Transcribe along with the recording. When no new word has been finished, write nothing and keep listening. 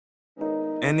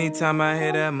Anytime I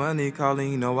hear that money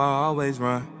calling, you know I always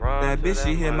run. That bitch,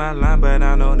 she hit my line, but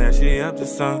I know that she up to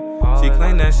some. She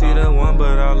claim that she the one,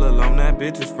 but all alone that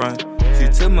bitch is front. She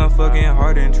took my fucking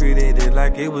heart and treated it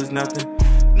like it was nothing.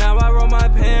 Now I roll my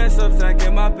pants up,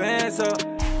 stacking my pants up.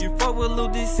 You fuck with Lil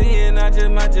DC and I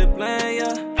just might just play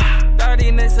ya.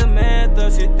 30 next Samantha,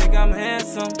 she think I'm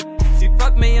handsome. She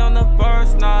fucked me on the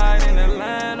first night in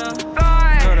Atlanta.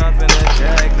 Skirt off in the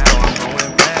jag, now I'm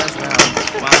going fast now.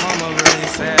 My mama really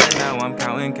sad, now I'm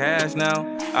counting cash now.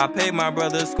 I paid my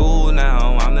brother's school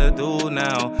now, I'm the dude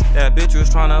now. That bitch was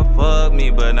tryna fuck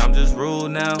me, but I'm just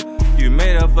rude now. You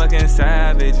made a fucking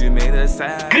savage, you made a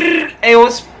savage. Hey,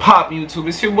 what's pop, YouTube?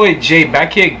 It's your boy Jay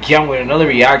back here again with another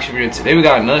reaction video. Today we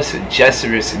got another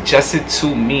suggested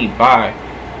to me by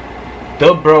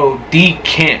the bro D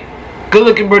Camp. Good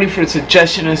looking birdie for the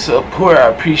suggestion and support. I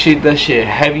appreciate that shit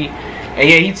heavy. And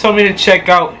yeah, he told me to check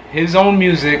out his own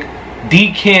music,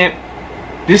 D Camp.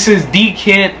 This is D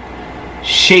Camp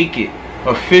Shake It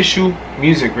official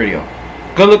music video.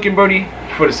 Good looking birdie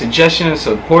for the suggestion and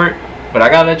support. But I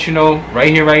gotta let you know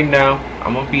right here, right now,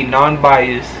 I'm gonna be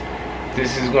non-biased.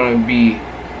 This is gonna be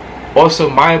also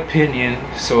my opinion.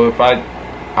 So if I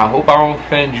hope I don't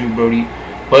offend you, Brody.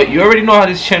 But you already know how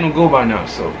this channel go by now.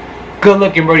 So good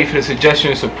looking, Brody, for the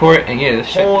suggestion and support. And yeah,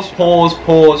 let's pause.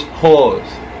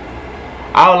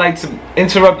 I would like to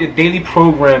interrupt your daily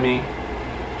programming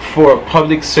for a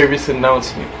public service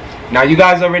announcement. Now you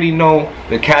guys already know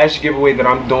the cash giveaway that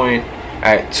I'm doing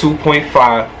at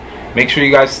 2.5. Make sure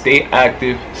you guys stay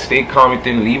active, stay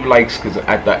commenting, leave likes, because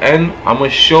at the end I'm gonna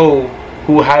show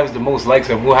who has the most likes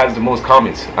and who has the most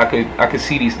comments. I could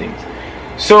see these things.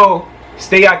 So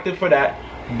stay active for that.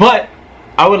 But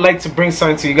I would like to bring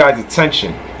something to you guys'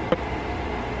 attention.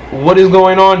 What is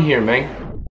going on here, man?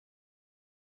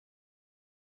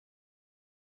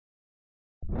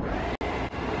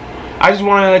 I just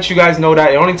want to let you guys know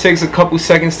that it only takes a couple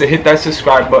seconds to hit that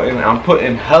subscribe button. I'm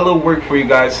putting hella work for you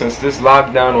guys since this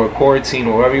lockdown or quarantine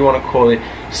or whatever you want to call it.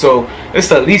 So it's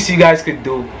the least you guys could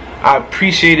do. I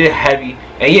appreciate it heavy.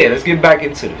 And yeah, let's get back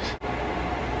into this.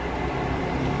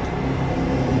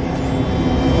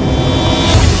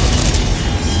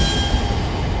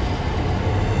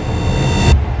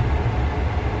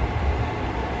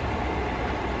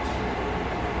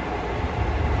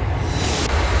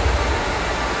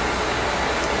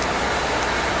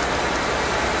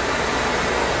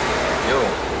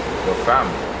 Yo, fam.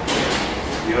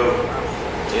 Yo.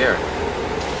 Here.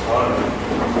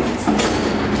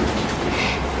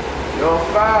 Yo,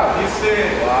 fam. You see?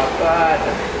 Wow, bad.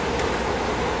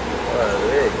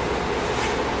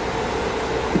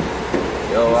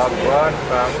 Yo, I'm gone,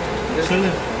 fam.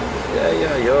 Chilling.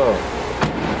 Yeah, yo.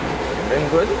 You been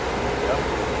good? Yeah.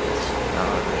 No,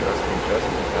 trust me,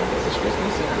 fam. This is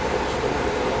Christmas.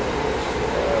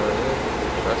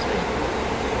 Trust me.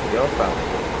 Yo, fam.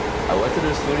 I went to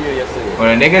the studio yesterday. When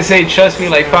a nigga say trust me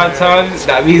like 5 times,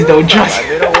 that means don't trust. I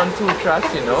didn't want to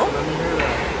trust, you know?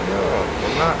 No,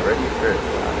 I'm not ready for it.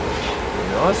 You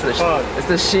know, it's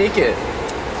the shake it.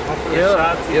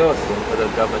 Yo, for the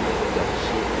government.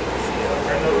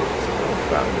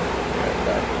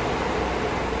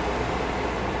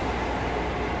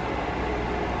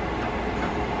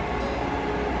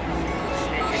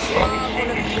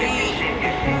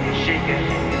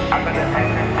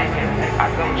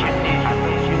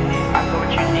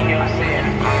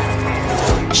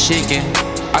 Shaking,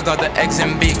 I got the eggs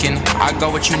and bacon. I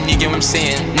got what you need, get what I'm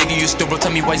saying. Nigga, you still bro,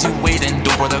 tell me why's you waiting?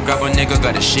 Don't bother, grab a nigga,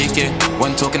 gotta shake it.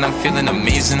 One token, I'm feeling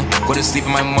amazing. Go to sleep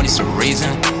and my money's still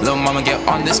raising. Little mama, get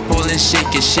on this pole and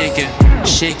shake it, shake it,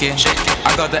 shake it.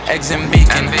 I got the eggs and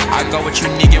bacon. I got what you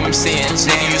need, get what I'm saying.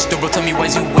 Nigga, you still bro, tell me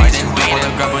why's you waiting? Don't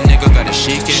bother, grab a nigga, gotta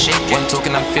shake it. One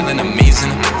token, I'm feeling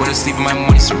amazing. Go to sleep and my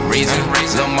money's still raising.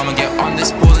 Little mama, get on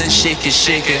this pole and shake it,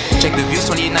 shake it. Check the views,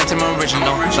 28 nights, I'm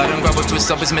original. Let them grab a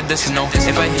twist up, it's medicinal.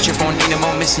 If I hit your phone, ain't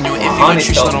about missing you. If you want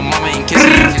treat, little mama ain't kissing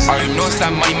you. I already know it's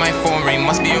that money, my phone ring.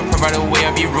 Must be a provider way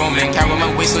I be roaming. Carry my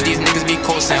waist so these niggas be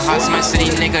coasting. Hot my city,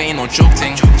 nigga, ain't no joke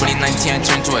thing. 2019, I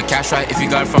turned to a cash ride. If you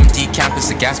got it from D Camp, it's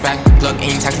a gas bag. Plug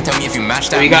in, text and tell me if you match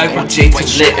that. We got it from J to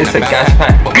Lit, it's a gas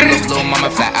pack. But my little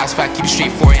mama flat ass fat, keep it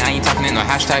straight for it. I ain't talking in no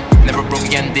hashtag. Never broke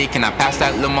again, they cannot pass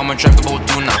that. Little mama drive the boat,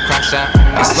 do not crash that.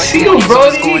 It's like see you, bro.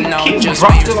 Keep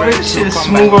rocking this shit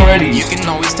smooth already. You can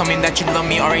always tell me that you love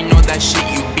me, already know that shit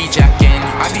you be jacking.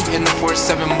 I be in the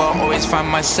 4-7, but always find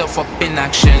myself up in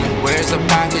action. Where's the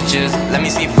packages? Let me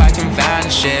see if I can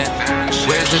vanish it.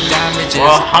 Where's the damages?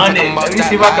 100. Let me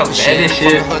see if I can vanish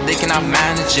it. From the hood, they cannot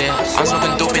manage it. I'm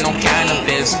smoking dope and no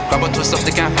cannabis. Grab a twist up,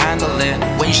 they can't handle it.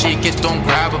 When you shake it, don't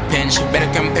grab a pinch. Better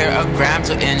compare a gram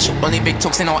to inch. Only big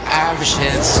tokes and no average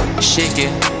hits. Shake it.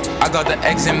 I got the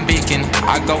eggs and bacon.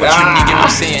 I got what you need, get what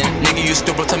I'm saying. Nigga, you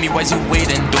stupid, tell me why's you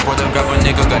waiting. Do brother, grab a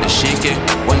nigga, gotta shake it.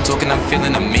 One token, I'm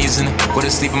feeling amazing. Go to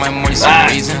sleep in my morning, so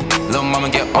raising. Little mama,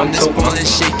 get on this ball and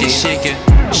shake it, shake it,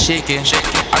 shake it.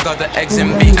 I got the eggs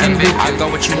and bacon. I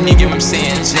got what you need, get what I'm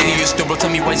saying. Nigga, you stupid,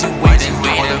 tell me why's you waiting. Do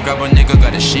brother, grab a nigga,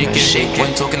 gotta shake it. One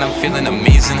token, I'm feeling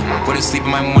amazing. Go to sleep in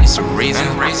my morning, so raising.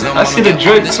 I see the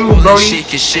drip too, bro.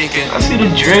 Shake it, shake it. I see the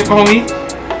drip, homie.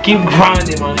 Keep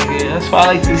grinding, my nigga. That's what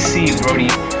I like to see, brody.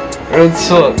 Real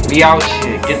talk. We out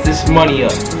here. Get this money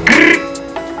up.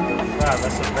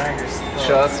 That's a banger.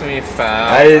 Shout out to me, fam.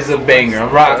 That is a banger.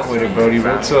 I'm rocking with it, brody.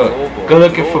 Real talk. Good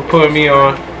looking for putting me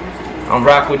on. I'm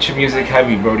rocking with your music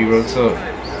heavy, brody. Real talk.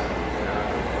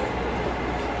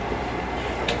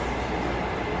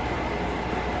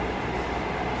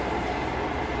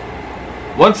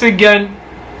 Once again,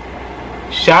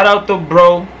 shout out to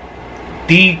bro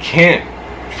D Camp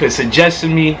for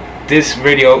suggesting me this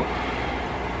video,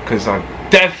 because I'm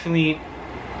definitely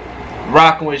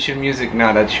rocking with your music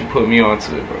now that you put me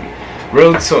onto it, bro.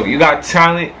 Real talk, you got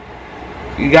talent,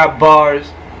 you got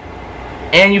bars,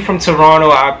 and you from Toronto.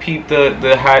 I peeped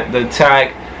the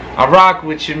tag. I rock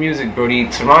with your music, brody.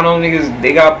 Toronto niggas,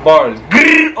 they got bars.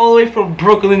 All the way from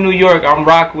Brooklyn, New York, I'm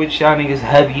rocking with y'all niggas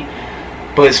heavy.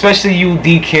 But especially you,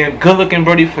 D Camp, good looking,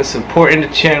 brody, for supporting the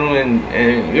channel,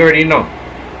 and you already know.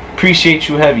 Appreciate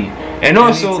you heavy. And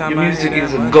also, your music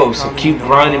is a go, so keep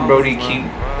grinding, brody.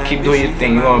 Keep doing your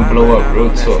thing. You gonna blow up, real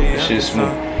talk. This shit is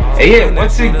smooth. Hey, yeah,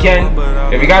 once again,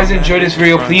 if you guys enjoyed this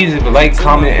video, please leave a like,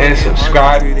 comment, and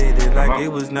subscribe. Like it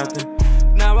was nothing.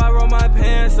 Now I roll my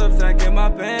pants up, stacking my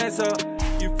pants up.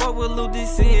 You fuck with Lil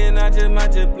DC and I just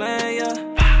might just plan ya.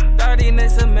 30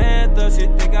 next Samantha, she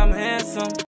think I'm handsome.